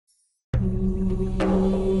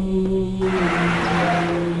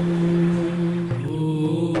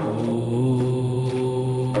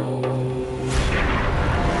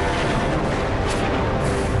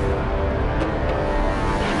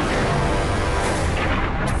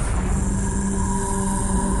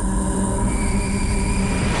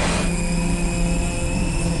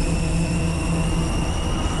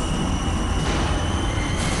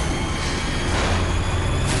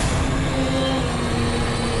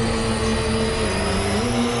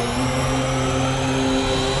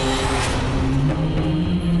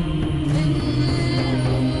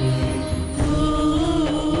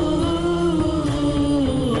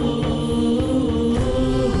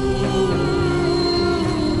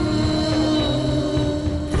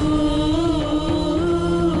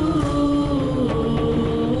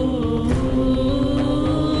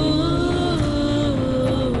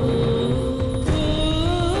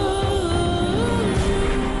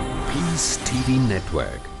Peace TV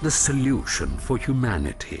Network, the solution for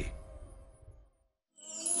humanity.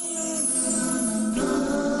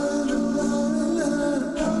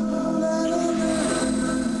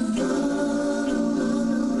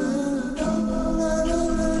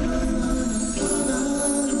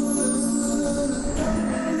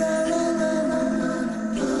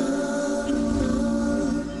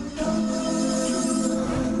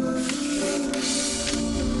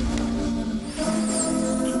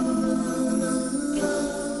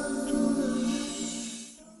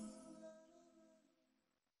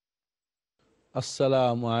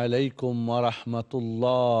 আসসালামু আলাইকুম ওয়া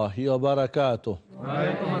রাহমাতুল্লাহি ওয়া বারাকাতুহু। ওয়া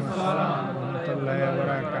আলাইকুম আসসালাম ওয়া রাহমাতুল্লাহি ওয়া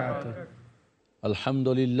বারাকাতুহু।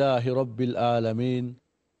 আলহামদুলিল্লাহি রাব্বিল আলামিন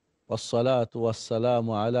ওয়াস সালাতু ওয়াস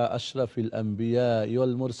সালামু আলা আশরাফিল আমবিয়া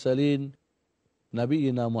ওয়াল মুরসালিন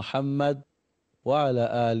নবিয়িনা মুহাম্মদ ওয়া আলা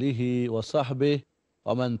আলিহি ওয়া সাহবিহি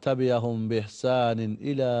ওয়া মান তাবিআহুম বিইহসানিন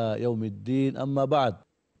ইলা ইয়াউমিদ্দিন, আম্মা বা'দ।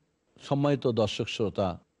 সম্মানিত দর্শক শ্রোতা,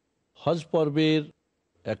 হজ পর্বের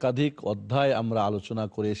একাধিক অধ্যায় আমরা আলোচনা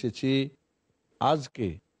করে এসেছি। আজকে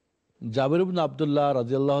জাবের ইবনে আব্দুল্লাহ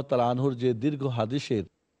রাদিয়াল্লাহু তাআলা আনহুর যে দীর্ঘ হাদিসের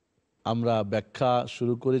আমরা ব্যাখ্যা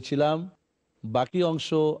শুরু করেছিলাম, বাকি অংশ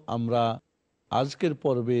আমরা আজকের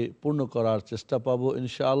পর্বে পূর্ণ করার চেষ্টা পাবো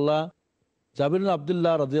ইনশাআল্লাহ। জাবের ইবনে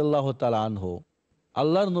আব্দুল্লাহ রাদিয়াল্লাহু তাআলা আনহু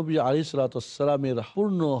আল্লাহর নবী আলাইহিস সালাতু ওয়াস সালামের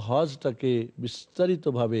পূর্ণ হজটাকে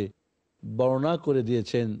বিস্তারিতভাবে বর্ণনা করে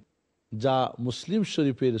দিয়েছেন, যা মুসলিম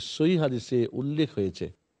শরীফের সহিহ হাদিসে উল্লেখ হয়েছে।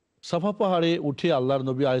 সাফা পাহাড়ে উঠে আল্লাহর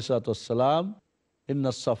নবী আলাইহিস সালাতু ওয়াস সালাম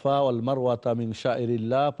ইন্নাস সাফা ওয়াল মারওয়াতা মিন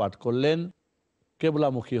শাইরিল্লাহ পাঠ করলেন,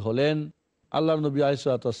 কেবলামুখী হলেন। আল্লাহর নবী আলাইহিস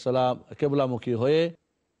সালাতু ওয়াস সালাম কেবলামুখী হয়ে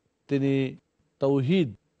তিনি তাওহীদ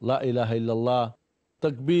লা ইলাহা ইল্লাল্লাহ,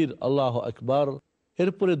 তাকবীর আল্লাহু আকবার,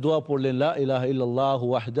 এরপরে দোয়া পড়লেন লা ইলাহা ইল্লাল্লাহু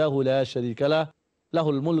ওয়াহদাহু লা শারীকা লাহ,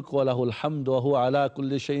 লাহুল মুলকু ওয়া লাহুল হামদু ওয়া হুয়া আলা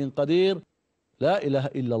কুল্লি শাইইন কাদির, লা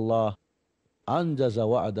ইলাহা ইল্লাল্লাহ আনজাজা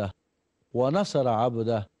ওয়া'দাহ ওয়া নাসারা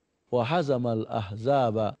আবদাহ ওয়া হাজামাল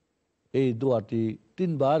আহজাবা। এই দোয়াটি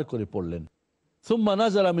তিনবার করে পড়লেন। সুম্মা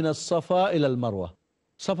নাযালা মিনাস সাফা ইলাল মারওয়া।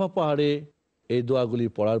 সাফা পাহাড়ে এই দোয়াগুলি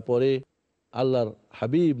পড়ার পরে আল্লাহর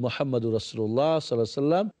হাবিব মুহাম্মদুর রাসূলুল্লাহ সাল্লাল্লাহু আলাইহি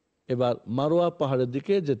সাল্লাম এবার মারওয়া পাহাড়ের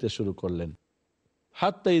দিকে যেতে শুরু করলেন।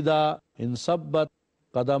 হাত্তা ইদা ইনসাব্বাত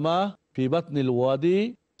কাদামা ফি বাতনিল ওয়াদি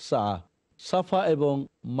সা। সাফা এবং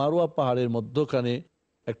মারওয়া পাহাড়ের মধ্যখানে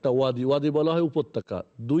একটা ওয়াদি বলা হয় উপত্যকা।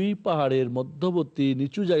 দুই পাহাড়ের মধ্যবর্তী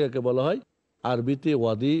নিচু জায়গাকে বলা হয় আরবিতে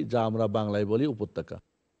ওয়াদি, যা আমরা বাংলায় বলি উপত্যকা।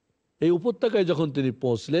 এই উপত্যকায় যখন তিনি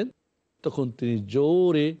পৌঁছলেন তখন তিনি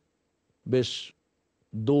জোরে বেশ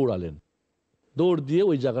দৌড়ালেন, দৌড় দিয়ে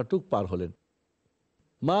ওই জায়গাটুক পার হলেন।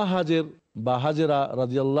 মা হাজের বা হাজেরা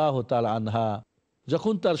রাদিয়াল্লাহু তাআলা আনহা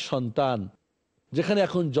যখন তার সন্তান, যেখানে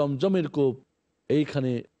এখন জমজমের কূপ,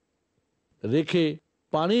 এইখানে রেখে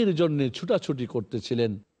পানির জন্য ছুটাছুটি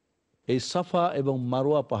করতেছিলেন এই সাফা এবং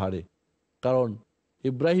মারওয়া পাহাড়ে। কারণ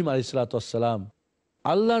ইব্রাহিম আলাইহিসসালাতু ওয়াসসালাম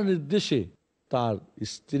আল্লাহর নির্দেশে তার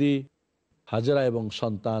স্ত্রী হাজেরা এবং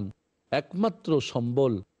সন্তান, একমাত্র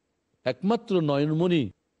সম্বল, একমাত্র নয়নমণি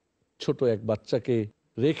ছোট এক বাচ্চাকে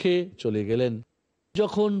রেখে চলে গেলেন।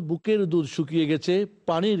 যখন বুকের দুধ শুকিয়ে গেছে,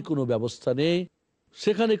 পানির কোনো ব্যবস্থা নেই,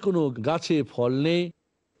 সেখানে কোনো গাছে ফল নেই,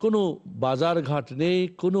 কোনো বাজার ঘাট নেই,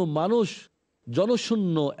 কোনো মানুষ,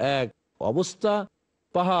 জনশূন্য এক অবস্থা,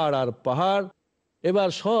 পাহাড় আর পাহাড়। এবার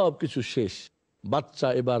সব কিছু শেষ, বাচ্চা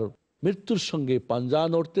এবার মৃত্যুর সঙ্গে পাঞ্জা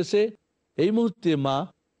নড়তেছে। এই মুহূর্তে মা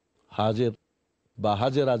হাজের বা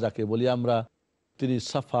হাজেরা যাকে বলি আমরা, তিনি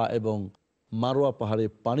সাফা এবং মারওয়া পাহাড়ে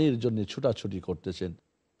পানির জন্য ছুটাছুটি করতেছেন।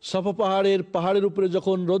 সাফা পাহাড়ের উপরে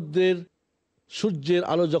যখন রৌদ্রের সূর্যের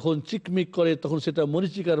আলো যখন চিকমিক করে, তখন সেটা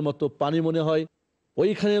মরিচিকার মতো পানি মনে হয়।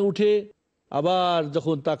 ওইখানে উঠে আবার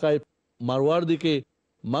যখন তাকায় মারওয়ার দিকে,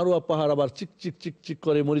 মারওয়া পাহাড় আবার চিকচিক চিকচিক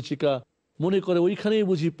করে মরিচিকা, মনে করে ওইখানেই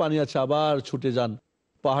বুঝি পানি আছে, আবার ছুটে যান।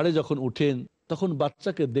 পাহাড়ে যখন উঠেন তখন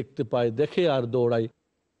বাচ্চাকে দেখতে পায়, দেখে আর দৌড়ায়।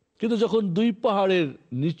 কিন্তু যখন দুই পাহাড়ের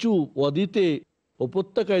নিচু ওয়াদিতে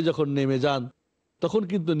উপত্যকায় যখন নেমে যান, তখন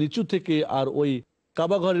কিন্তু নিচু থেকে আর ওই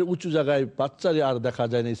কাবাঘরের উঁচু জায়গায় বাচ্চারে আর দেখা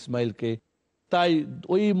যায় না, ইসমাইলকে। তাই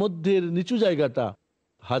ওই মধ্যের নিচু জায়গাটা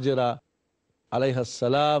হাজেরা আলাইহাস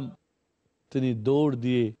সালাম তিনি দৌড়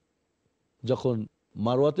দিয়ে যখন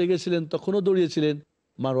মারওয়াতে গেছিলেন তখনও দৌড়িয়েছিলেন,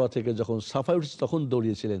 মারওয়া থেকে যখন সাফায় উঠেছে তখন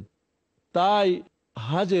দৌড়িয়েছিলেন। তাই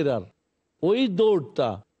হাজেরার ওই দৌড়টা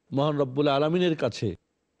মহান রব্বুল আলামিনের কাছে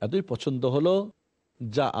এতই পছন্দ হলো,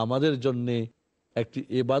 যা আমাদের জন্যে একটি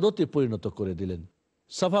ইবাদতে পরিণত করে দিলেন।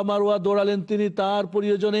 সাফা মারওয়া দৌড়ালেন তিনি তার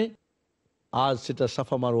প্রয়োজনে, আজ সেটা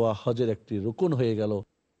সাফা মারওয়া হজের একটি রুকুন হয়ে গেল।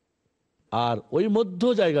 আর ওই মধ্য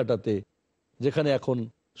জায়গাটাতে যেখানে এখন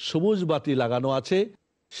সবুজ বাতি লাগানো আছে,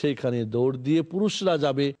 সেইখানে দৌড় দিয়ে পুরুষরা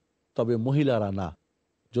যাবে, তবে মহিলারা না।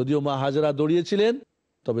 যদিও মা হাজরা দৌড়িয়েছিলেন,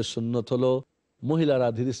 তবে সুন্নত হলো মহিলারা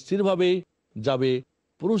ধীরে স্থিরভাবে যাবে,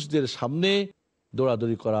 পুরুষদের সামনে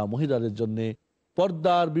দৌড়াদৌড়ি করা মহিলাদের জন্য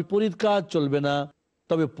পর্দার বিপরীত কাজ চলবে না।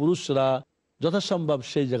 তবে পুরুষরা যথাসম্ভব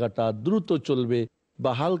সেই জায়গাটা দ্রুত চলবে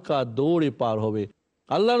বা হালকা দৌড়ে পার হবে।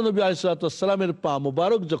 আল্লাহ নবী আলাইহিস সালামের পা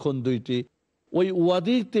মুবারক যখন দুইটি ওই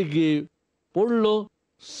ওয়াদিতে গিয়ে পড়ল,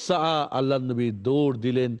 আল্লাহ নবী দৌড়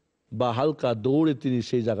দিলেন বা হালকা দৌড়ে তিনি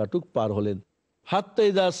সেই জায়গাটুক পার হলেন। হাত্তা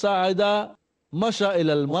ইযা সাআদা মাশা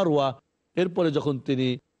ইলাল মারওয়া, এরপরে যখন তিনি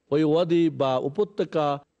ওই ওয়াদি বা উপত্যকা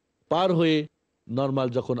পার হয়ে নরমাল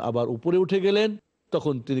যখন আবার উপরে উঠে গেলেন,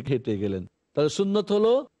 তখন তিনি হেঁটে গেলেন। তাহলে সুন্নত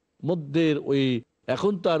হলো মধ্যের ওই,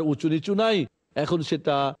 এখন তার উঁচু নিচু নাই, এখন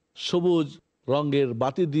সেটা সবুজ রঙের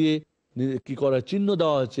বাতি দিয়ে কি করা চিহ্ন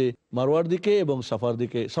দেওয়া হয়েছে মারওয়ার দিকে এবং সাফার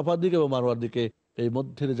দিকে এবং মারওয়ার দিকে। এই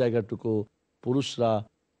মধ্যের জায়গাটুকু পুরুষরা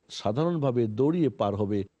সাধারণভাবে দৌড়িয়ে পার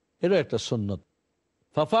হবে, এটা একটা সুন্নত।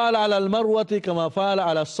 ফাফাল আলাল মারওয়াতি কামা ফাল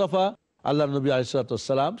আলা সাফা, আল্লাহ নবী আলাইহিস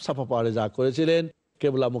সালাম সাফা পাহাড়ে যা করেছিলেন,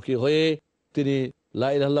 কেবলামুখী হয়ে তিনি লা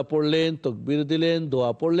ইলাহা ইল্লাল্লাহ পড়লেন, তাকবীর দিলেন,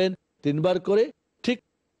 দোয়া পড়লেন 3 বার করে, ঠিক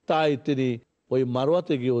তাই তিনি ওই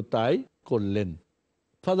মারওয়াতে গিয়েও তাই করলেন।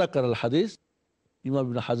 ফাযাকার আল হাদিস, ইমাম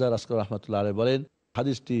ইবনে হাজার আসকার রাহমাতুল্লাহ আলাইহি বলেন,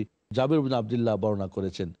 হাদিসটি জাবির ইবনে আব্দুল্লাহ বর্ণনা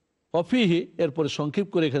করেছেন। ওয়াফিহি, এরপরে সংক্ষেপ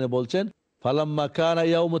করে এখানে বলছেন, ফালাম্মা কানা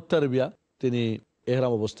ইয়াউমুত তারবিয়া, তিনি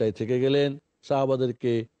ইহরাম অবস্থায় থেকে গেলেন,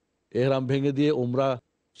 সাহাবাদেরকে ইহরাম ভেঙে দিয়ে উমরা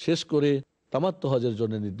শেষ করে তামাত্তু হজের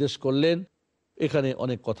জন্য নির্দেশ করলেন। এখানে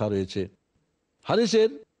অনেক কথা রয়েছে। হাদিসের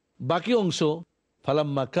বাকি অংশ,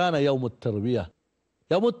 ফালাম্মা কানা ইয়াউমুত তারবিয়া,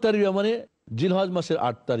 ইয়াউমুত তারবিয়া মানে জিলহজ মাসের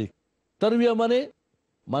 8 তারিখ। তারবিয়া মানে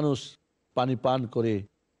মানুষ পানি পান করে,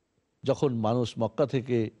 যখন মানুষ মক্কা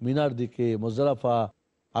থেকে মিনার দিকে, মুজদালিফা,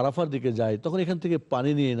 আরাফার দিকে যায়, তখন এখান থেকে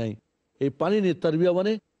পানি নিয়ে নেয়। এই পানি নিয়ে তারবিয়া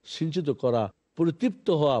মানে সিঞ্চিত করা, পরিতৃপ্ত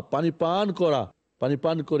হওয়া, পানি পান করা, পানি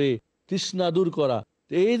পান করে তৃষ্ণা দূর করা।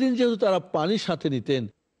 এই দিন যেহেতু তারা পানি সাথে নিতেন,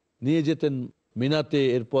 নিয়ে যেতেন মিনাতে,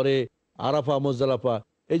 এরপরে আরাফা, মুজদালিফা,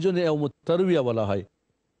 এই জন্য ইয়াউমুত তারবিয়া বলা হয়।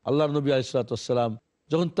 আল্লাহ নবী আলাইহিস সালাম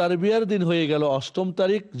যখন তারবিয়ার দিন হয়ে গেল 8ম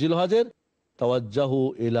তারিখ জিলহজের, তাওয়াজ্জাহু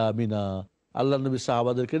ইলা মিনা, আল্লাহ নবী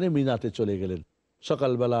সাহাবাদেরকে নিয়ে মিনাতে চলে গেলেন।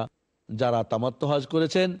 সকালবেলা যারা তামাত্তু হজ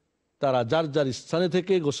করেছেন তারা যার যার স্থানে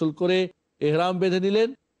থেকে গোসল করে এহরাম বেঁধে নিলেন।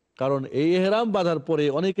 কারণ এই এহরাম বাঁধার পরে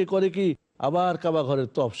অনেকে করে কি, আবার কাবা ঘরের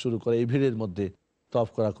তফ শুরু করে। এই ভিড়ের মধ্যে তফ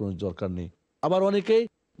করার কোনো দরকার নেই। আবার অনেকেই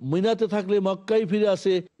মিনাতে থাকলে মক্কায় ফিরে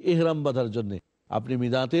আসে এহরাম বাঁধার জন্য। আপনি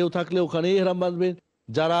মিনাতেও থাকলে ওখানেই এহরাম বাঁধবেন।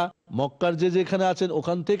 যারা মক্কার যেখানে আছেন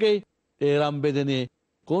ওখান থেকেই এহরাম বেঁধে নিয়ে,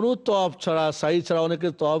 কোনো তফ ছাড়া, সাই ছাড়া, অনেকে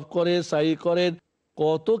তফ করে, সাই করেন,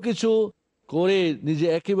 কত কিছু করে নিজে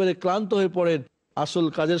একেবারে ক্লান্ত হয়ে পড়েন, আসল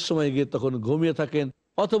কাজের সময় গিয়ে তখন ঘুমিয়ে থাকেন,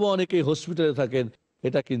 অথবা অনেকেই হসপিটালে থাকেন।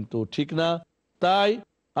 এটা কিন্তু ঠিক না। তাই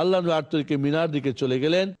আল্লাহ নবী 8 তারিখে মিনার দিকে চলে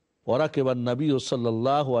গেলেন। ওয়ারাকাবান নবী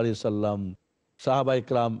সাল্লাল্লাহু আলাইহি সাল্লাম, সাহাবায়ে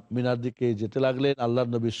কেরাম মিনার দিকে যেতে লাগলেন। আল্লাহর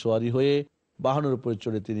নবী সওয়ারি হয়ে বাহনের উপরে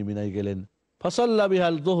চড়ে তিনি মিনায় গেলেন। ফাসাল্লা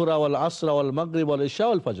বিহাল যুহরা ওয়াল আসরা ওয়াল মাগরিব ওয়াল ইশা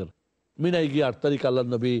ওয়াল ফজর, মিনায় গিয়ে 8 তারিখ আল্লাহর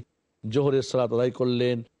নবী জোহরের সালাত আদায়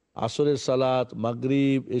করলেন, আসরের সালাত,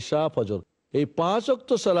 মাগরিব, ইশা, ফজর, এই 5 ওয়াক্ত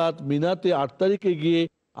সালাত মিনাতে 8 তারিখে গিয়ে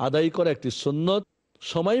আদায় করা একটি সুন্নত।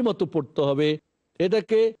 সময় মতো পড়তে হবে,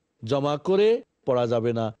 এটাকে জমা করে পড়া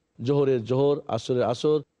যাবে না। জোহরের জোহর, আসরের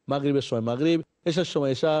আসর, মাগরিবের সময় মাগরিব, এশার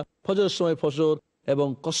সময় এশা, ফজরের সময় ফজর, এবং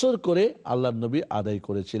কসর করে আল্লাহর নবী আদায়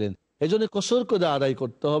করেছিলেন। এই জন্য কসর করে আদায়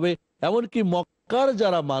করতে হবে। এমনকি মক্কার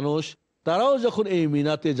যারা মানুষ তারাও যখন এই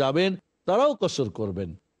মিনাতে যাবেন তারাও কসর করবেন।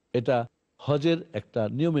 এটা হজের একটা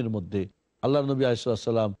নিয়মের মধ্যে। আল্লাহ নবী আলাইহিস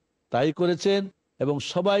সালাম তাই করেছেন এবং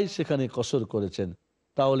সবাই সেখানে কসর করেছেন।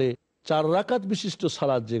 তাহলে 4 রাকাত বিশিষ্ট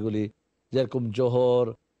সালাত যেগুলি, যেরকম জোহর,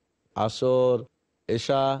 আসর,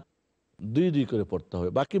 এশা 2 করে পড়তে হবে।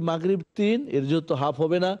 বাকি মাগরিব 3, এর যেহেতু হাফ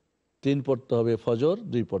হবে না, 3 পড়তে হবে। ফজর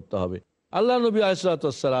 2 পড়তে হবে। আল্লাহ নবী আলাইহিস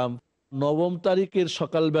সালাম 9ম তারিখের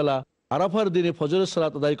সকালবেলা আরাফার দিনে ফজরের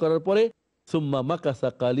সালাত আদায় করার পরে সুম্মা মাকাসা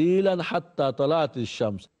কালিলান হাত্তা তালাতিশ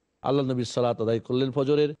শামস, আল্লাহ নবী সালাত আদায় করলেন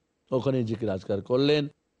ফজরের, ওখানে জিকির আজকার করলেন।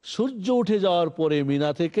 সূর্য উঠে যাওয়ার পরে মিনা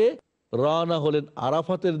থেকে রওনা হলেন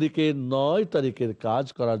আরাফাতের দিকে 9 তারিখের কাজ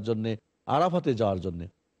করার জন্য, আরাফাতে যাওয়ার জন্য।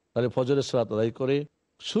 তাহলে ফজরের সালাত আদায় করে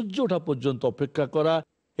সূর্য ওঠা পর্যন্ত অপেক্ষা করা,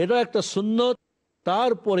 এটা একটা সুন্নত।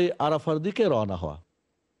 তারপরে আরাফার দিকে রওনা হওয়া।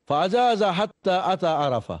 ফাজাজা হাত্তা আতা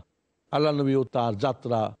আরাফা, আল্লাহ নবী তার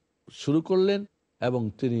যাত্রা শুরু করলেন এবং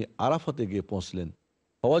তিনি আরাফাতে গিয়ে পৌঁছলেন।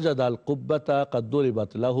 ওয়াজাদাল কুব্বাতা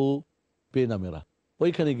কাদ্দরিবাত লাহু বেনামেরা,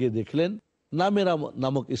 ওইখানে গিয়ে দেখলেন নামেরা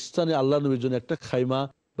নামক স্থানে আল্লাহ নবীর জন্য একটা খাইমা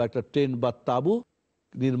বা একটা টেন্ট বা তাবু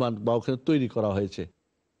নির্মাণ বা ওখানে তৈরি করা হয়েছে।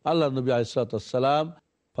 আল্লাহ নবী আলাইহিস সালাম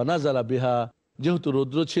ফানাজালা বিহা যেহেতু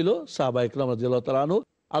রৌদ্র ছিল, সাহাবা ইকরাম রাদিয়াল্লাহু তাআলা আনহু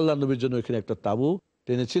আল্লাহ নবীর জন্য এখানে একটা তাঁবু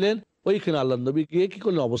টেনেছিলেন। ওইখানে আল্লাহ নবী গিয়ে কি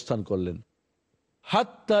করলেন, অবস্থান করলেন।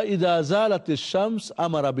 হাত্তা ইযা জালাতিশ শামস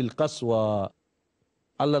আমারা বিল কাসওয়া,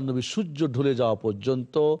 আল্লাহ নবী সূর্য ঢলে যাওয়া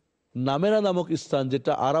পর্যন্ত নামেরা নামক স্থান,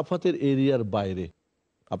 যেটা আরাফাতের এরিয়ার বাইরে।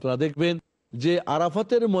 আপনারা দেখবেন যে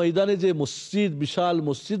আরাফাতের ময়দানে যে মসজিদ, বিশাল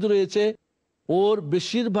মসজিদ রয়েছে, ওর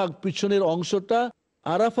বেশিরভাগ পিছনের অংশটা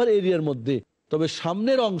আরাফার এরিয়ার মধ্যে, তবে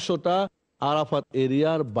সামনের অংশটা আরাফাত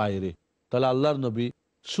এরিয়ার বাইরে। তাহলে আল্লাহর নবী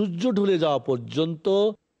সূর্য ঢলে যাওয়া পর্যন্ত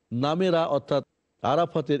নামেরা অর্থাৎ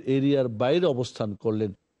আরাফাতের এরিয়ার বাইরে অবস্থান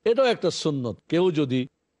করলেন। এটাও একটা সুন্নত। কেউ যদি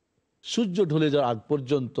সূর্য ঢলে যাওয়ার আগ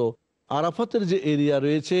পর্যন্ত আরাফাতের যে এরিয়া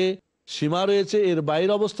রয়েছে, সীমা রয়েছে, এর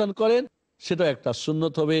বাইরে অবস্থান করেন, সেটা একটা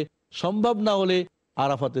সুন্নত হবে। সম্ভব না হলে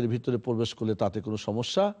আরাফাতের ভিতরে প্রবেশ করলে তাতে কোনো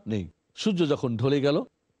সমস্যা নেই। সূর্য যখন ঢলে গেল,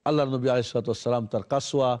 আল্লাহ নবী আলাইহিস সালাতু ওয়াস সালাম তার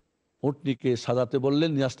কাসওয়া উটনিকে সাজাতে বললেন,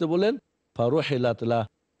 নিয়ে আসতে বললেন। ফারুহিলাত লাহ,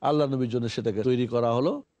 আল্লাহ নবীর জন্য সেটাকে তৈরি করা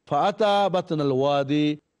হলো। ফাআতা বাতনাল ওয়াদি,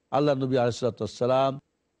 আল্লাহ নবী আলাইহিস সালাতু ওয়াস সালাম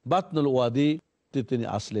বাতনুল ওয়াদি তিনি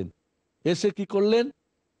আসলেন। এসে কি করলেন,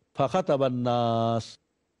 ফাখাতাবান নাস,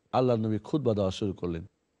 আল্লাহ নবী খুতবা দেওয়া শুরু করলেন।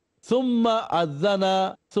 সুম্মা আযানা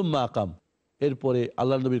সুম্মা আকাম, এরপরে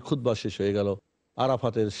আল্লাহ নবীর খুতবা শেষ হয়ে গেল।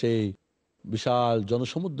 আরাফাতের সেই বিশাল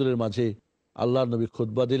জনসমুদ্রের মাঝে আল্লাহ নবী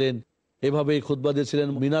খুতবা দিলেন। এভাবেই খুতবা দিয়েছিলেন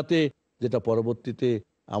মিনাতে, যেটা পরবর্তীতে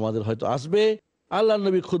আমাদের হয়তো আসবে। আল্লাহ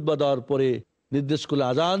নবী খুতবা দেওয়ার পরে নির্দেশ করলেন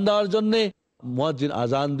আজান দেওয়ার জন্য। মুয়াজ্জিন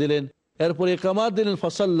আজান দিলেন, এরপরে ইকামাত দিলেন।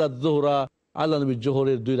 ফাসাল্লাত যুহরা, আল্লাহ নবী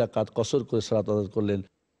জোহরের 2 রাকাত কসর করে সালাত আদায় করলেন।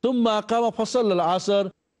 তুম্মা আকামা ফাসাল্লাল আসর,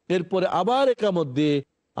 এরপরে আবার ইকামত দিয়ে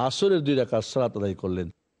আসরের 2 রাকাত সালাত আদায় করলেন।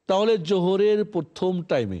 তাহলে জোহরের প্রথম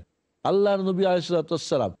টাইমে আল্লাহ নবী আলাইহিস সালাতু ওয়াস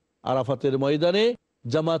সালাম আরাফাতের ময়দানে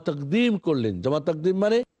জামা তাকদিম করলেন। জামা তাকদিম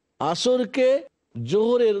মানে আসরকে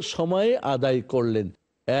জোহরের সময়ে আদায় করলেন।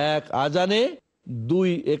 1 আজানে,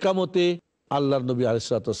 2 একামতে আল্লাহর নবী আলাইহিস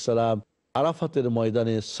সালাতু ওয়াস সালাম আরাফাতের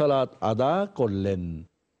ময়দানে সালাত আদা করলেন।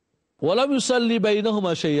 ওয়ালাম ইউসাল্লি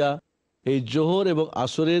বাইনাহুমা শাইয়া, এই জোহর এবং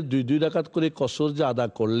আসরের 2 রাকাত করে কসর যে আদা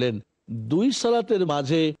করলেন, 2 সালাতের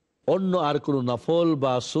মাঝে অন্য আর কোনো নফল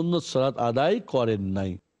বা সুন্নত সালাত আদায় করেন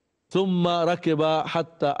নাই। সুম্মা রাকিবা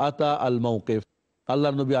হাত্তা আতা আল মাওকিফ,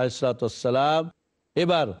 আল্লাহ নবী আলাইহিস সালাতু ওয়াস সালাম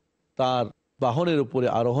এবার তার বাহনের উপরে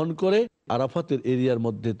আরোহণ করে আরাফাতের এরিয়ার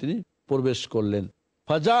মধ্যে তিনি প্রবেশ করলেন।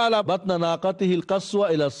 ফাজাআলা বাতনা নাকাতিহিল কাসওয়া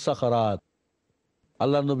ইলা সাখারাত,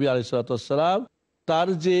 আল্লাহ নবী আলাইহিস সালাতু ওয়াস সালাম তার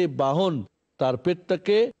যে বাহন, তার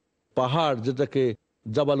পেটটাকে পাহাড়, যেটাকে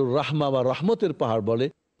জাবালুর রাহমা বা রহমতের পাহাড় বলে,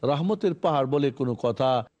 রহমতের পাহাড় বলে কোনো কথা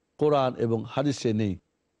কোরআন এবং হাদিসে নেই।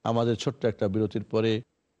 আমাদের ছোট্ট একটা বিরতির পরে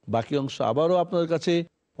বাকি অংশ আবারও আপনাদের কাছে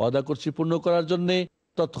ওয়াদা করছি পূর্ণ করার জন্যে।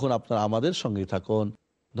 ততক্ষণ আপনারা আমাদের সঙ্গেই থাকুন।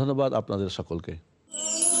 ধন্যবাদ আপনাদের সকলকে।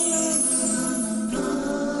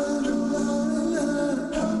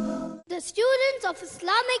 The students of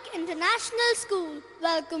Islamic International School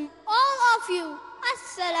welcome all of you.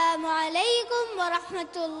 Assalamu alaikum wa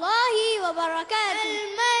rahmatullahi wa barakatuh.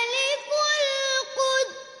 Al-Malikul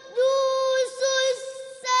Quddusus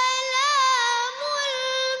Salamul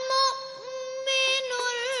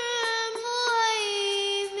Mu'minul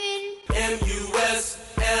Muhaymin.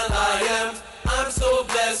 M-U-S-L-I-M, I'm so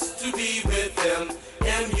blessed to be with them.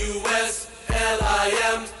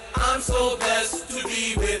 M-U-S-L-I-M, I'm so blessed to be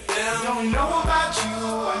with them. Don't know about you,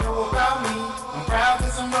 I know about me. I'm proud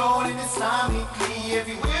cause I'm rolling Islamically.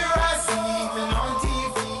 Everywhere I see, even on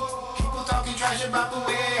TV, people talking trash about the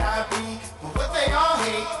way I be. But what they all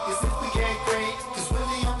hate is if we get great, cause we're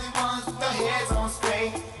the only ones with our heads on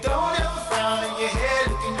straight. Don't ever frown in your head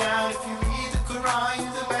looking down. If you read the Quran,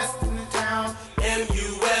 you're the best in the town.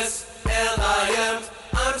 M-U-S-L-I-M,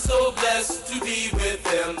 I'm so blessed to be with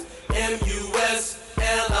them.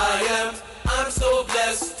 M-U-S-L-I-M, I'm so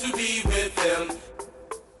blessed to be with them.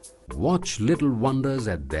 Watch Little Wonders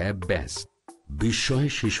at their best. বিস্ময়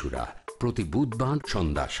শিশুরা প্রতি বুধবার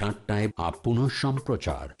সন্ধ্যা 7টায় আর পুনঃ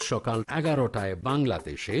সম্প্রচার সকাল 11টায়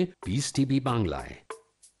বাংলাদেশে piece TV বাংলায়।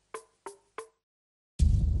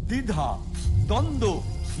 দ্বিধা, দ্বন্দ্ব,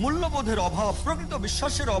 মূল্যবোধের অভাব, প্রকৃত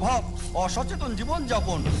বিশ্বাসের অভাব, অসচেতন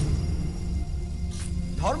জীবনযাপন,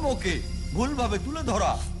 ধর্মকে ভুলভাবে তুলে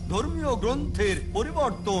ধরা, ধর্মীয় গ্রন্থের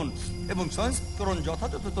পরিবর্তন এবং সংস্করণ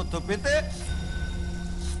যথাযথ তথ্য পেতে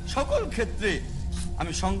সকল ক্ষেত্রে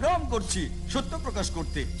আমি সংগ্রাম করছি সত্য প্রকাশ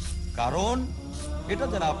করতে, কারণ এটা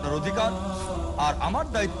যেন আপনার অধিকার আর আমার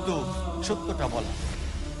দায়িত্ব সত্যটা বলা।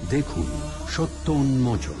 দেখুন সত্য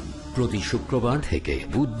উন্মোচন প্রতি শুক্রবার থেকে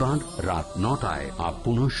বুধবার রাত 9টায় আর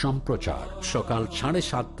পুনঃ সম্প্রচার সকাল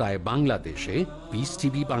 7:30টায় বাংলাদেশে পিস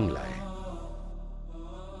টিভি বাংলায়।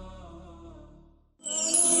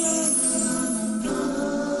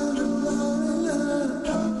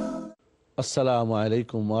 আসসালামু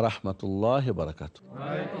আলাইকুম ওয়া রাহমাতুল্লাহি ওয়া বারাকাতুহু।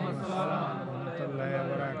 ওয়ালাইকুম আসসালাম ওয়া রাহমাতুল্লাহি ওয়া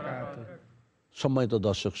বারাকাতুহু। সম্মানিত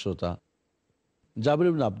দর্শক শ্রোতা, জাবির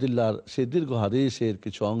ইবনে আব্দুল্লাহর সেই দীর্ঘ হাদিসের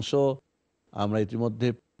কিছু অংশ আমরা ইতিমধ্যে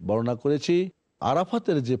বর্ণনা করেছি।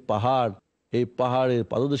 আরাফাতের যে পাহাড়, এই পাহাড়ের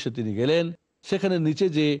পাদদেশে তিনি গেলেন, সেখানে নিচে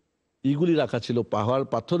যে ইগুলি রাখা ছিল পাহাড়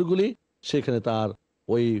পাথরগুলি, সেখানে তার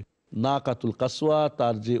ওই নাকাতুল কাসওয়া,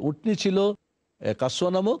 তার যে উটনি ছিল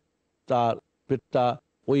কাসওয়া নামক, তার পেটটা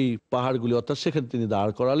ওই পাহাড়গুলি অর্থাৎ সেখানে তিনি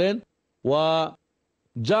দাঁড় করালেন। ওয়া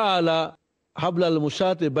জাআলা হাবলাল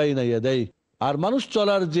মুশাতে বাইনা ইয়াদাই, আর মানুষ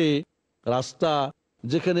চলার যে রাস্তা,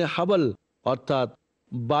 যেখানে হাবল অর্থাৎ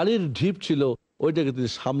বালির ঢিপ ছিল, ওইটাকে তিনি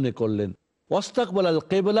সামনে করলেন। ওয়াস্তাকবাল আল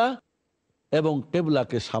কেবলা, এবং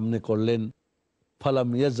কেবলাকে সামনে করলেন। ফালাম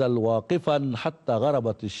ইয়াজাল ওয়াকিফান হাত্তা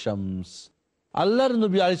গারাবাতিশ শামস, আল্লাহর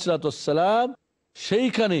নবী আলাইহিস সালাতু ওয়াস সালাম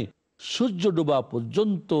সেইখানে সূর্য ডোবা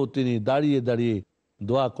পর্যন্ত তিনি দাঁড়িয়ে দাঁড়িয়ে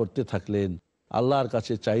দোয়া করতে থাকলেন, আল্লাহর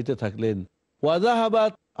কাছে চাইতে থাকলেন।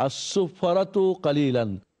 ওয়াজাহাবাত আসফারাতু কালিলান,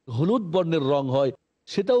 হলুদ বর্ণের রং হয়,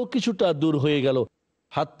 সেটাও কিছুটা দূর হয়ে গেল।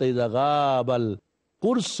 হাত্তা ইযা গাবাল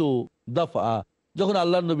কুরসু দাফা, যখন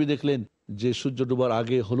আল্লাহর নবী দেখলেন যে সূর্য ডোবার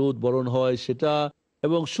আগে হলুদ বরণ হয় সেটা,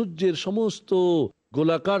 এবং সূর্যের সমস্ত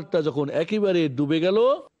গোলাকারটা যখন একেবারে ডুবে গেল,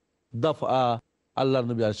 দাফা, আল্লাহর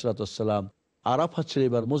নবী আলাইহিস সালাতু ওয়াস সালাম আরাফাত ছেড়ে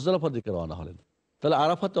এবার মুজদালিফার দিকে রওনা হলেন। তাহলে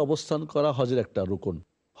আরাফাতে অবস্থান করা হজের একটা রুকন।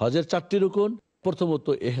 হজের 4টি রুকন, প্রথমত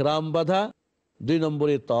এহরাম বাঁধা, 2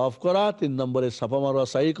 নম্বরে তাওয়াফ করা, 3 নম্বরে সাফা মারওয়া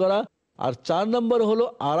সাই করা, আর 4 নম্বর হলো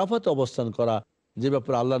আরাফাতে অবস্থান করা, যে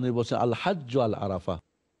ব্যাপারে আল্লাহ নবী বলেছেন আল হাজ্জু আল আরাফা।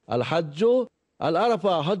 আল হাজ্জু আল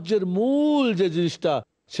আরাফা, হজ্জের মূল যে জিনিসটা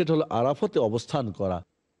সেটা হলো আরাফাতে অবস্থান করা।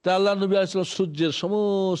 তা আল্লাহ নবী আলাইহিস সালাম সূর্যের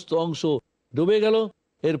সমস্ত অংশ ডুবে গেল,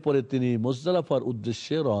 এরপরে তিনি মুজদালিফার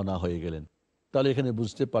উদ্দেশ্যে রওনা হয়ে গেলেন। তাহলে এখানে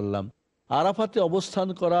বুঝতে পারলাম আরাফাতে অবস্থান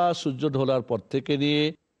করা সূর্য ঢোলার পর থেকে নিয়ে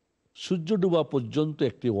সূর্য ডুবা পর্যন্ত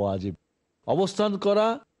একটি ওয়াজিব। অবস্থান করা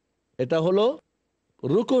এটা হলো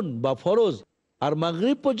রুকন বা ফরজ, আর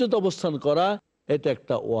মাগরিব পর্যন্ত অবস্থান করা এটা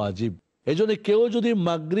একটা ওয়াজিব। এজন্য কেউ যদি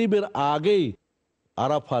মাগরিবের আগেই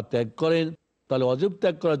আরাফা ত্যাগ করেন, তাহলে ওয়াজিব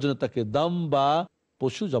ত্যাগ করার জন্য তাকে দাম বা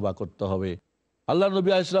পশু জবাই করতে হবে। আল্লাহ নবী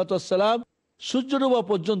আলাইহিস সালাতু ওয়াস সালাম সূর্য ডোবা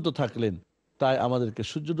পর্যন্ত থাকলেন, তাই আমাদেরকে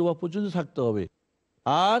সূর্য ডোবা পর্যন্ত থাকতে হবে।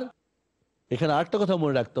 আর এখানে আরেকটা কথা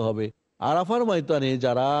মনে রাখতে হবে, আরাফার ময়দানে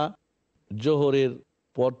যারা জোহরের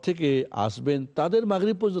পর থেকে আসবেন তাদের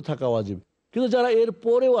মাগরিব পর্যন্ত থাকা ওয়াজিব, কিন্তু যারা এর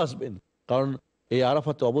পরেও আসবেন, কারণ এই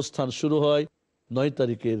আরাফাতে অবস্থান শুরু হয় 9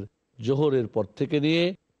 তারিখের জোহরের পর থেকে নিয়ে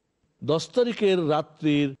 10 তারিখের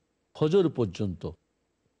রাত্রির ফজর পর্যন্ত।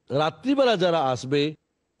 রাত্রিবেলা যারা আসবে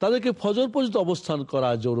তাদেরকে ফজর পর্যন্ত অবস্থান করা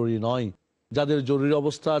জরুরি নয়। যাদের জরুরি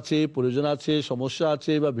অবস্থা আছে, প্রয়োজন আছে, সমস্যা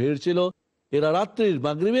আছে বা ভিড় ছিল, এরা রাত্রির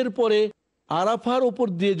মাগরিবের পরে আরাফার উপর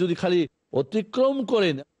দিয়ে যদি খালি অতিক্রম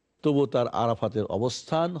করেন, তবু তার আরাফাতের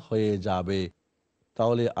অবস্থান হয়ে যাবে।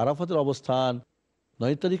 তাহলে আরাফাতের অবস্থান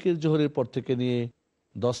 9 তারিখের জোহরের পর থেকে নিয়ে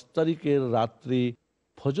 10 তারিখের রাত্রি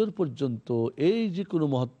ফজর পর্যন্ত, এই যে কোনো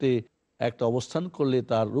মুহূর্তে একটা অবস্থান করলে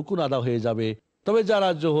তার রুকুন আদা হয়ে যাবে। তবে যারা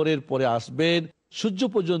জোহরের পরে আসবেন, সূর্য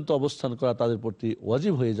পর্যন্ত অবস্থান করা তাদের প্রতি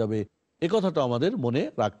ওয়াজিব হয়ে যাবে। এ কথাটা আমাদের মনে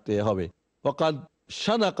রাখতে হবে। ওয়াকাদ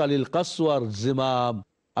শানাকালিল কাসওয়ার জিমাম,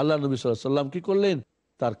 আল্লাহ নবী সাল্লাল্লাহু আলাইহি ওয়াসাল্লাম কি করলেন,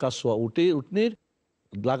 তার কাসওয়া উটনির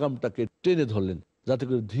লাগামটাকে টেনে ধরলেন, যাতে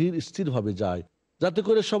করে ধীর স্থিরভাবে যায়, যাতে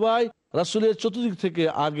করে সবাই রাসূলের চতুর্দিক থেকে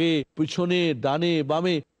আগে পিছনে ডানে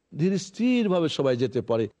বামে ধীর স্থির ভাবে সবাই যেতে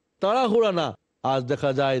পারে, তাড়াহুড়া না। আজ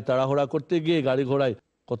দেখা যায় তাড়াহুড়া করতে গিয়ে গাড়ি ঘোড়ায়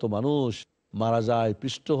কত মানুষ মারা যায়,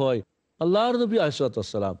 পিষ্ট হয়। আল্লাহর নবী আলাইহিস সালাতু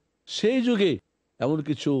ওয়াস সালাম সেই যুগে এমন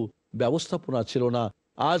কিছু ব্যবস্থাপনা ছিল না।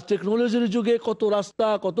 আজ টেকনোলজির যুগে কত রাস্তা,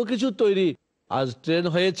 কত কিছু তৈরি, আজ ট্রেন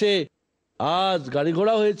হয়েছে, আজ গাড়ি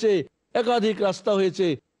ঘোড়া হয়েছে, একাধিক রাস্তা হয়েছে,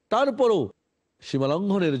 তারপরও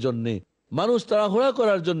সীমালঙ্ঘনের জন্যে, মানুষ তাড়াহুড়া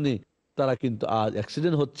করার জন্যে তারা কিন্তু আজ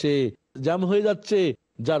অ্যাক্সিডেন্ট হচ্ছে, জ্যাম হয়ে যাচ্ছে,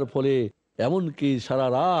 যার ফলে এমনকি সারা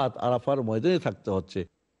রাত আরাফার ময়দানে থাকতে হচ্ছে।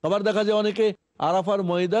 আবার দেখা যায় অনেকে আরাফার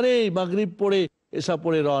ময়দানেই মাগরিব পড়ে এসা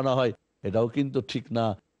পড়ে রওনা হয়, এটাও কিন্তু ঠিক না।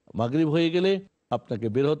 মাগরিব হয়ে গেলে আপনাকে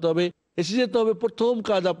বের হতে হবে, এসে যেতে হবে। প্রথম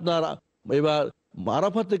কাজ আপনার এবার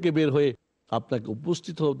আরাফা থেকে বের হয়ে আপনাকে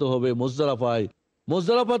উপস্থিত হতে হবে মুজদালিফায়।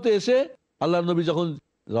 মুজদালিফাতে এসে আল্লাহ নবী যখন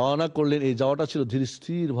রওনা করলেন, এই যাওয়াটা ছিল ধীর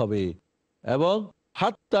স্থির ভাবে, এবং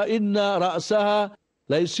হাত্তা ইন্না রাসাহা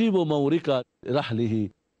লাইসিবু মাউরিকা রাহলিহি,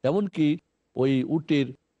 এমনকি ওই উটের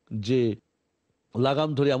যে লাগাম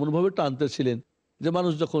ধরে এমনভাবে টানতেছিলেন যে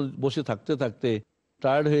মানুষ যখন বসে থাকতে থাকতে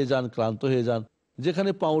টায়ার্ড হয়ে যান, ক্লান্ত হয়ে যান, যেখানে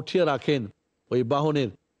পা উঠিয়ে রাখেন ওই বাহনের,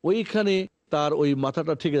 ওইখানে তার ওই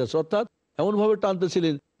মাথাটা ঠেকে যাচ্ছে, অর্থাৎ এমনভাবে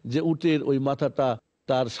টানতেছিলেন যে উটের ওই মাথাটা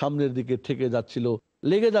তার সামনের দিকে ঠেকে যাচ্ছিল,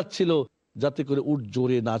 লেগে যাচ্ছিল, যাতে করে উট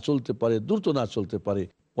জোরে না চলতে পারে, দ্রুত না চলতে পারে।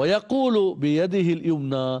 ওয়াকুলু বিয়াদিহিল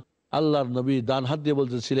ইউমনা, আল্লাহর নবী ডান হাত দিয়ে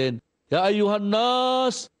বলতেছিলেন, ইয়া আইয়ুহান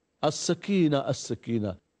নাস আস-সাকিনা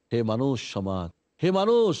আস-সাকিনা, হে মানুষ সমাজ, হে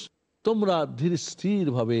মানুষ, তোমরা ধীর স্থির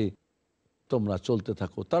ভাবে তোমরা চলতে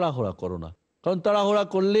থাকো, তাড়াহুড়া করো না। কারণ তাড়াহুড়া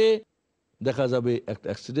করলে দেখা যাবে একটা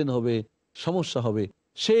অ্যাক্সিডেন্ট হবে, সমস্যা হবে।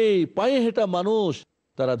 সেই পায়ে হেঁটা মানুষ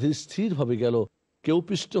তারা ধীর স্থির ভাবে গেল, কেউ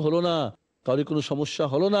পিষ্ট হলো না, কারোর কোনো সমস্যা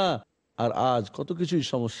হলো না। আর আজ কত কিছুই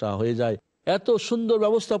সমস্যা হয়ে যায়। এত সুন্দর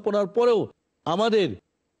ব্যবস্থাপনার পরেও আমাদের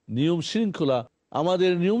নিয়ম শৃঙ্খলা,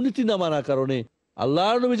 আমাদের নিয়ম নীতি না মানার কারণে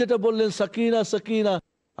আল্লাহর নবী যেটা বললেন, সাকিনা সাকিনা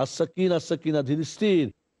আস-সাকিনা আস-সাকিনা, ধীর স্থির,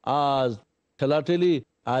 আজ ঠেলাঠেলি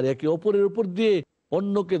আর একে অপরের উপর দিয়ে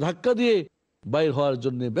অন্যকে ধাক্কা দিয়ে বাইর হওয়ার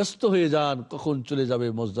জন্য ব্যস্ত হয়ে যান, কখন চলে যাবে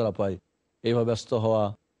মুজদালিফায়। এইভাবে ব্যস্ত হওয়া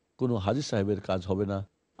কোনো হাজী সাহেবের কাজ হবে না।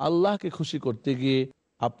 আল্লাহকে খুশি করতে গিয়ে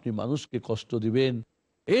আপনি মানুষকে কষ্ট দিবেন,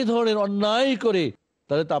 এই ধরনের অন্যায় করে,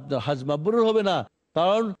 তাহলে তো আপনার হজ মাবরুর হবে না।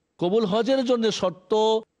 কারণ কবুল হজের জন্য শর্ত,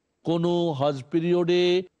 কোনো হজ পিরিয়ডে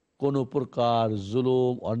কোনো প্রকার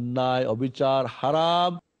জুলুম, অন্যায়, অবিচার,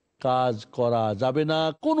 হারাম কাজ করা যাবে না,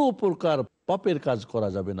 কোনো প্রকার পাপের কাজ করা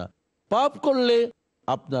যাবে না। পাপ করলে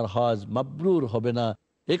আপনার হজ মাবরুর হবে না।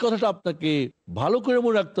 এই কথাটা আপনাকে ভালো করে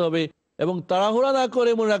মনে রাখতে হবে এবং তাড়াহুড়া না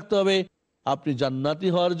করে মনে রাখতে হবে আপনি জান্নাতি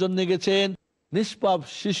হওয়ার জন্য গেছেন, নিষ্পাপ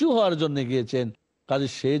শিশু হওয়ার জন্য গিয়েছেন। কাজে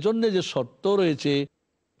সেই জন্য যে শর্ত রয়েছে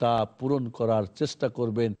তা পূরণ করার চেষ্টা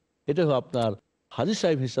করবেন। এটা হলো আপনার হাজী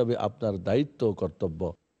সাহেব হিসাবে আপনার দায়িত্ব, কর্তব্য।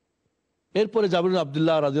 এরপরে জাবির বিন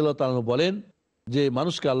আব্দুল্লাহ রাদিয়াল্লাহু তাআলা বলেন যে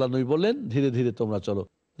মানুষকে আল্লাহ নবী বললেন, ধীরে ধীরে তোমরা চলো।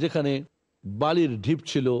 যেখানে বালির ঢিপ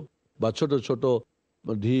ছিল বা ছোট ছোট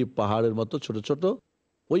ঢিপ, পাহাড়ের মতো ছোট ছোট,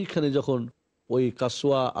 ওইখানে যখন ওই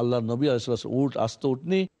কাসওয়া আল্লাহ নবী আলাইহিস সালাম উট আস্ত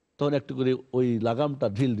উঠনি, তখন একটু করে ওই লাগামটা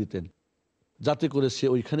ঢিল দিতেন যাতে করে সে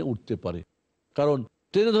ওইখানে উঠতে পারে। কারণ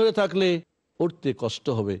ট্রেনে ধরে থাকলে উঠতে কষ্ট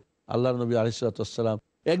হবে। আল্লাহ নবী আলাইহিস সালাম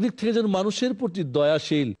একদিক থেকে যেন মানুষের প্রতি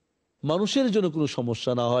দয়াশীল, মানুষের জন্য কোনো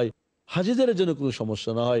সমস্যা না হয়, হাজিদের জন্য কোনো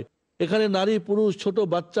সমস্যা না হয়, এখানে নারী পুরুষ ছোট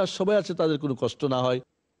বাচ্চা সবাই আছে, তাদের কোনো কষ্ট না হয়,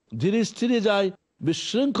 ধীরে স্থিরে যায়,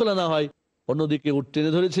 বিশৃঙ্খলা না হয়। অন্যদিকে উট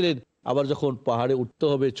টেনে ধরেছিলেন। আবার যখন পাহাড়ে উঠতে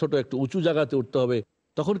হবে, ছোট একটু উঁচু জায়গাতে উঠতে হবে,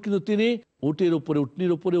 তখন কিন্তু তিনি উটের উপরে,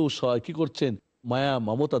 উটনির উপরেও কি করছেন, মায়া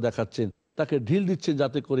মমতা দেখাচ্ছেন, তাকে ঢিল দিচ্ছেন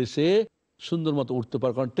যাতে করে সে সুন্দর মতো উঠতে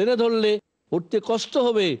পারে। কারণ টেনে ধরলে উঠতে কষ্ট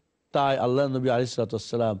হবে। তাই আল্লাহ নবী আলাইহিস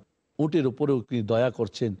সালাম উটের উপরেও তিনি দয়া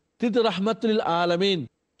করছেন। তিনি তো রাহমাতুল আলামিন,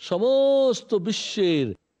 সমস্ত বিশ্বের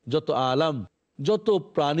যত আলাম, যত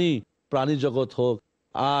প্রাণী, প্রাণী জগৎ হোক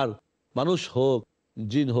আর মানুষ হোক,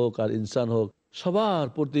 জিন হোক আর ইনসান হোক, সবার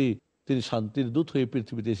প্রতি তিনি শান্তির দূত হয়ে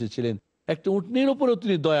পৃথিবীতে এসেছিলেন। একটা উটনির উপরেও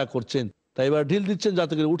তিনি দয়া করছেন। তাই এবার ঢিল দিচ্ছেন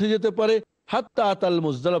যাতে করে উঠে যেতে পারে। হাত্তা আতাল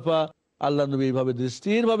মুজদালিফা, আল্লাহ নবী এইভাবে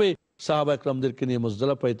স্থির ভাবে সাহাবা একরামদেরকে নিয়ে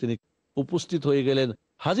মুজদালিফায় তিনি উপস্থিত হয়ে গেলেন,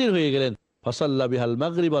 হাজির হয়ে গেলেন। ফাসাল্লা বিহাল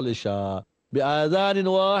মাগরিব আল ইশা বিআযানিন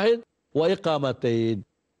ওয়াহিদ ওয়া ইকামাতাইন।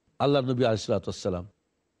 আল্লাহ নবী আলাইহিস সালাম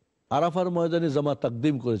আরাফার ময়দানে জামা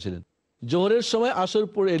তাকদিম করেছিলেন। জোহরের সময় আসর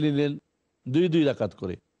পড়ে নিলেন 2 রাকাত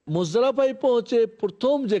করে। মুজদালিফায় পৌঁছে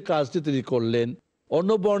প্রথম যে কাজটি তিনি করলেন, অন্য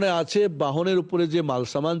বর্ণে আছে বাহনের উপরে যে মাল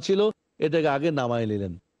সামান ছিল এটাকে আগে নামাই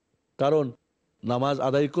নিলেন। কারণ নামাজ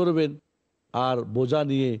আদায় করবেন আর বোঝা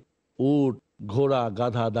নিয়ে উট, ঘোড়া,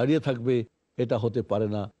 গাধা দাঁড়িয়ে থাকবে, এটা হতে পারে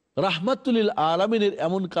না। রাহমাতুল আলামিনের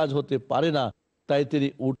এমন কাজ হতে পারে না। তাই তিনি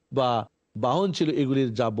উট বা বাহন ছিল, এগুলির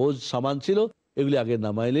যা বোঝ সামান ছিল এগুলি আগে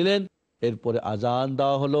নামাই নিলেন। এরপরে আজান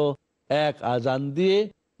দেওয়া হলো। 1 আজান দিয়ে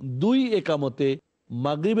 2 একামতে,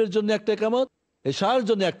 মাগরিবের জন্য একটা একামত, এশার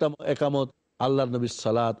জন্য একটা একামত, আল্লাহ নবীর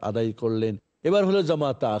সালাত আদায় করলেন। এবার হলো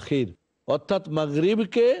জামাত আখির, অর্থাৎ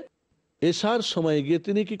মাগরিবকে এশার সময় গিয়ে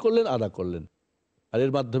তিনি কি করলেন, আদা করলেন। আর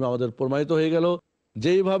এর মাধ্যমে আমাদের প্রমাণিত হয়ে গেল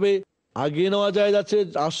যেইভাবে আগে নেওয়া যায় যাচ্ছে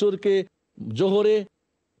আসরকে জোহরে,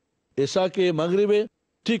 এশাকে মাগরিবে,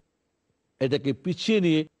 ঠিক এটাকে পিছিয়ে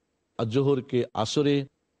নিয়ে জোহরকে আসরে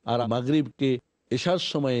আর মাগরিবকে এশার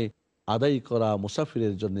সময়ে আদায় করা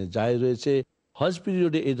মুসাফিরের জন্য জায়েজ রয়েছে। হজ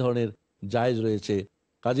পিরিয়ডে এই ধরনের জায়েজ রয়েছে।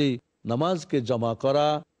 কাজেই নামাজকে জমা করা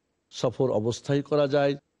সফর অবস্থায় করা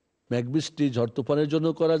যায়, মেঘবৃষ্টি ঝড় তুফানের জন্য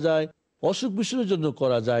করা যায়, অসুখ বিসুখের জন্য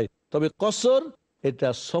করা যায়। তবে কসর এটা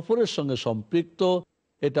সফরের সঙ্গে সম্পৃক্ত,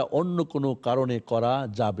 এটা অন্য কোনো কারণে করা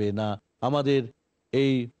যাবে না। আমাদের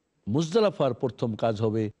এই মুজদালিফার প্রথম কাজ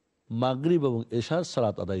হবে মাগরিব এবং এশার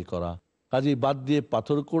সালাত আদায় করা। কাজেই বাদ দিয়ে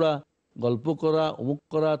পাথর কুড়া, গল্প করা, অমুক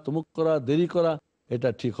করা, তমুক করা, দেরি করা, এটা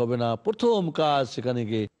ঠিক হবে না। প্রথম কাজ সেখানে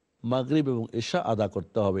গিয়ে মাগরিব এবং এশা আদা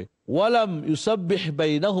করতে হবে। ওয়ালাম ইউসাব্বিহ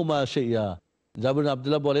বাইনাহুমা শাইআ। জাবির বিন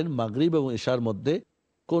আব্দুল্লাহ বলেন মাগরিব এবং এশার মধ্যে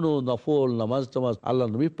কোনো নফল নামাজ টামাজ আল্লাহ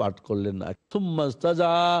নবী পাঠ করলেন না। থুম্মা ইস্তাজা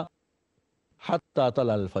হাত্তা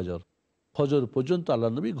তালাল ফজর। ফজর পর্যন্ত আল্লাহ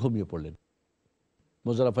নবী ঘুমিয়ে পড়লেন।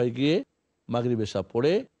 মুজদালিফায় গিয়ে মাগরিব এশা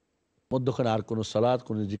পড়ে মধ্যখানে আর কোনো সালাত,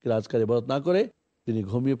 কোনো জিকির আজকার ইবাদত না করে তিনি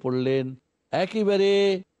ঘুমিয়ে পড়লেন একেবারে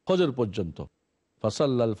ফজর পর্যন্ত।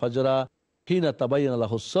 ফাসাল্লাল ফাজরা হিনা তাবাইয়ানা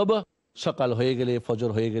লাহুস সুবহ, সকাল হয়ে গেলে,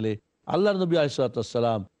 ফজর হয়ে গেলে আল্লাহর নবী আলাইহিস সালাতু ওয়াস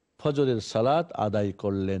সালাম ফজরের সালাত আদায়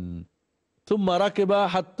করলেন। থুম্মা রাকিবা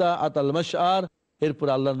হাত্তা আতাল মাশআর, এরপর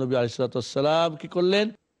আল্লাহর নবী আলাইহিস সালাতু ওয়াস সালাম কি করলেন,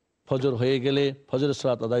 ফজর হয়ে গেলে, ফজরের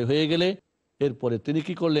সালাত আদায় হয়ে গেলে এরপরে তিনি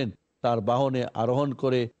কি করলেন, তার বাহনে আরোহণ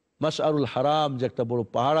করে মাশআরুল হারাম যে একটা বড়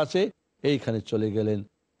পাহাড় আছে এইখানে চলে গেলেন।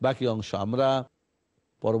 বাকি অংশ আমরা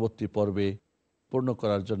পরবর্তী পর্বে পূর্ণ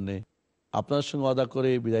করার জন্যে আপনার সঙ্গে ওয়াদা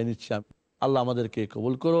করে বিদায় নিচ্ছি। আল্লাহ আমাদেরকে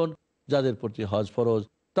কবুল করুন। যাদের প্রতি হজ ফরজ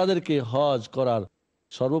তাদেরকে হজ করার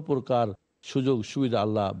সর্বপ্রকার সুযোগ সুবিধা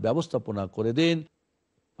আল্লাহ ব্যবস্থাপনা করে দিন।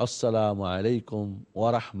 আসসালামু আলাইকুম ওয়া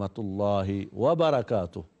রাহমাতুল্লাহি ওয়া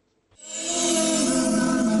বারাকাতুহু।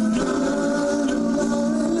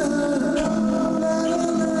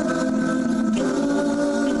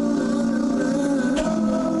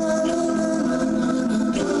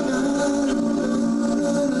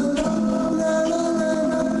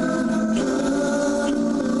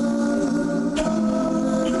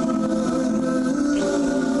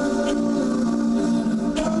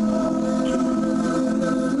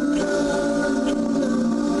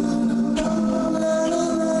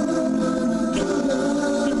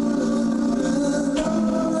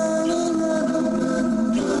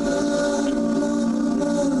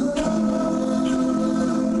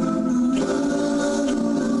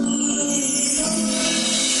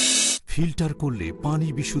 ফিল্টার করলে পানি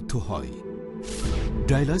বিশুদ্ধ হয়,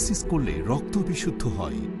 ডায়ালাইসিস করলে রক্ত বিশুদ্ধ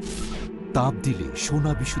হয়, তাপ দিলে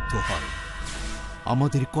সোনা বিশুদ্ধ হয়।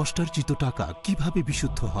 আমাদের কষ্টার্জিত টাকা কিভাবে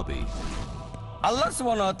বিশুদ্ধ হবে? আল্লাহ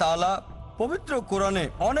সুবহানাহু ওয়া তাআলা পবিত্র কোরআনে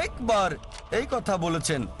অনেকবার এই কথা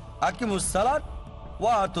বলেছেন, আকিমুস সালাত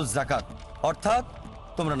ওয়া আতুজ যাকাত, অর্থাৎ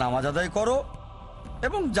তোমরা নামাজ আদায় করো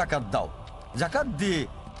এবং যাকাত দাও। যাকাত দিয়ে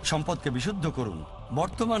সম্পদকে বিশুদ্ধ করুন।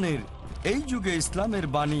 বর্তমানের এই যুগে ইসলামের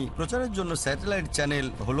বাণী প্রচারের জন্য স্যাটেলাইট চ্যানেল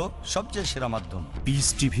হলো সবচেয়ে সেরা মাধ্যম। পিস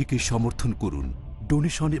টিভিকে সমর্থন করুন।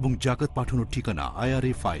 ডোনেশন এবং জাকাত পাঠানোর ঠিকানা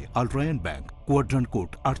IRFI আল Ryan bank, quadrant code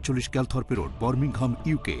 48 Calthorpe road, Birmingham,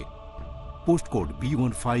 UK। Post code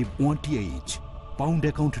B151TH। Pound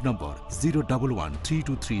account number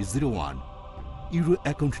 011-32301, euro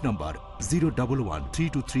account number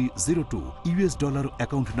 011-32302, US dollar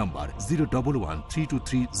account number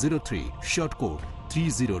 011-32303, short code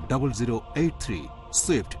 300083,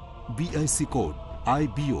 Swift BIC code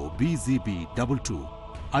IBOBZB22,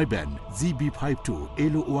 IBAN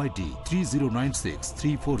GB52LOYD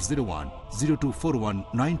 30963401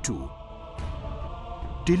 024192।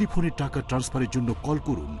 টেলিফোনে টাকা ট্রান্সফারের জন্য call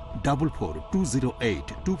করুন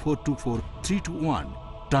 442082424321।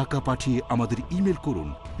 টাকা পাঠিয়ে আমাদের email করুন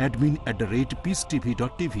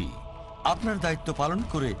admin@peacetv.tv। আপনার দায়িত্ব পালন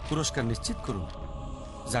করে পুরস্কার নিশ্চিত করুন।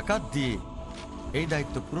 যাকাত দিয়ে এই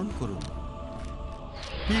দায়িত্ব পূরণ করুন।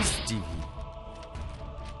 Piece TV.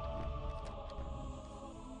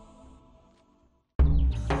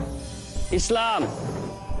 ইসলাম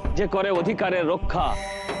যে করে অধিকারের রক্ষা,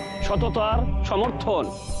 সততার সমর্থন,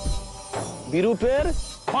 বিরূপের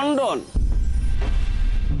খণ্ডন।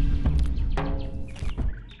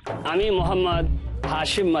 আমি মোহাম্মদ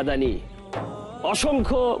হাশিম মাদানী।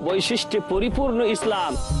 অসংখ্য বৈশিষ্ট্যে পরিপূর্ণ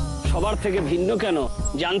ইসলাম সবার থেকে ভিন্ন কেন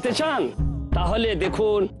জানতে চান? তাহলে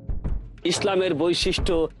দেখুন ইসলামের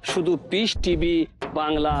বৈশিষ্ট্য শুধু পিস টিভি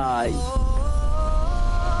বাংলায়।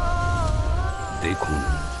 দেখুন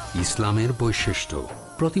ইসলামের বৈশিষ্ট্য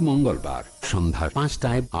প্রতি মঙ্গলবার সন্ধ্যা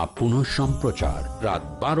 5টায়, পুনঃ সম্প্রচার রাত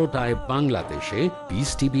 12টায় বাংলাদেশে পিস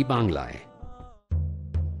টিভি বাংলায়।